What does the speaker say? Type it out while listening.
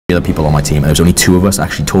other people on my team, and there was only 2 of us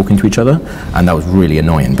actually talking to each other, and that was really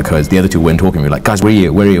annoying because the other 2 weren't talking. We were like, guys, where are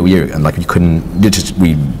you? Where are you? Where are you? And like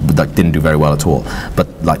we like didn't do very well at all. But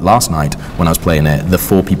like last night when I was playing it, the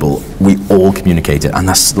 4 people, we all communicated, and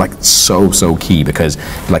that's like so key because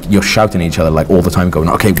like you're shouting at each other like all the time, going,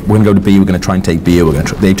 okay, we're gonna go to B, we're gonna try and take B,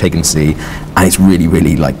 they've taken C, and it's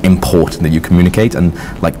really like important that you communicate. And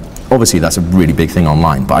like obviously that's a really big thing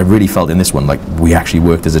online, but I really felt in this one like we actually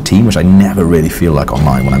worked as a team, which I never really feel like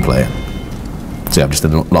online when I'm playing. So yeah, I've just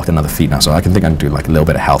unlocked another feat now, so I can do like a little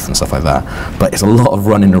bit of health and stuff like that. But it's a lot of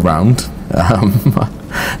running around,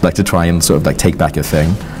 like to try and sort of like take back your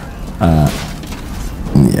thing.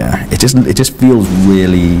 Yeah, it just feels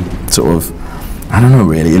really sort of, I don't know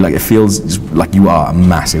really, like it feels like you are a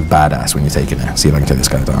massive badass when you're taking it. See if I can take this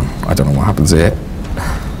guy down. I don't know what happens here.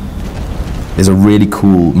 There's a really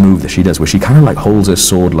cool move that she does where she kind of like holds her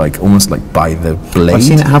sword like almost like by the blade. I've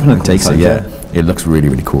seen it happen and takes it, yeah. It looks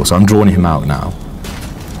really cool. So I'm drawing him out now.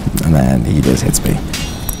 And then he just hits me.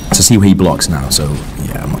 So see where he blocks now. So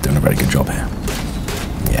yeah, I'm not doing a very good job here.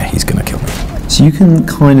 Yeah, he's gonna kill me. So you can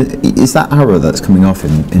kind of, is that arrow that's coming off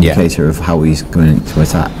an indicator of how he's going to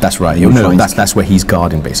attack? That's right. No, that's where he's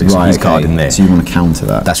guarding basically. Right, so he's guarding there. So you want to counter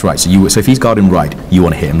that? That's right. So if he's guarding right, you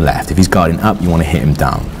want to hit him left. If he's guarding up, you want to hit him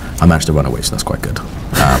down. I managed to run away, so that's quite good.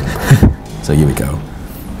 So here we go.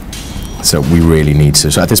 So we really need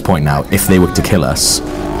to. So at this point now, if they were to kill us,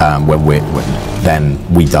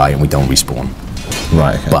 then we die and we don't respawn.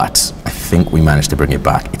 Right. Okay. But I think we managed to bring it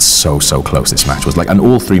back. It's so close. This match was like, and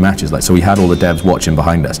all 3 matches, like, so we had all the devs watching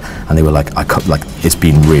behind us, and they were like, it's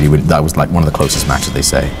been really. That was like one of the closest matches, they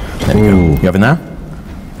say. There we go. You having that?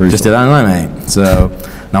 Just did that online, mate. So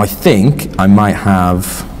now I think I might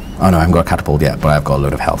have. Oh no, I haven't got a catapult yet, but I've got a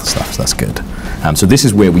load of health stuff, so that's good. So this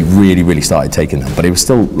is where we really started taking them, but it was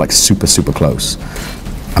still like super close.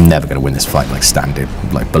 I'm never going to win this fight, like standing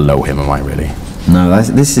like below him, am I really? No,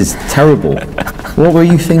 this is terrible. What were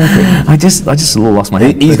you thinking? I just lost my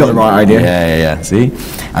head. He's got the right idea. Yeah, see?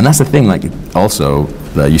 And that's the thing, like, also,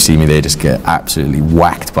 you see me there just get absolutely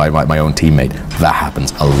whacked by my own teammate. That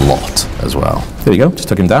happens a lot as well. There you go, just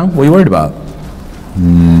took him down. What are you worried about?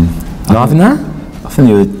 Nothing there? I think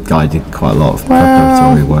the other guy did quite a lot of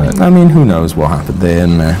preparatory work. I mean, who knows what happened there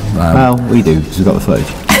and there. Well, we do, because we've got the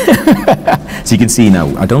footage. So you can see now,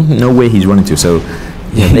 I don't know where he's running to, so...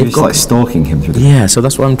 Yeah, they've got like stalking him through the... Yeah, so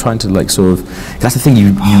that's what I'm trying to like sort of... That's the thing,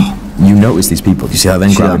 you notice these people. You see how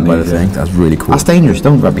they grab him by the thing? That's really cool. That's dangerous,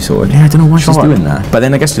 don't grab your sword. Yeah, I don't know why she's doing that. But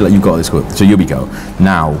then I guess you've got this, so here we go.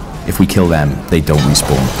 Now, if we kill them, they don't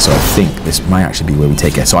respawn. So I think this might actually be where we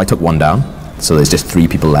take it. So I took 1 down, so there's just 3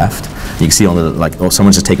 people left. You can see on the, like, oh,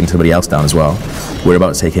 someone's just taken somebody else down as well. We're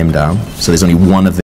about to take him down. So there's only 1 of the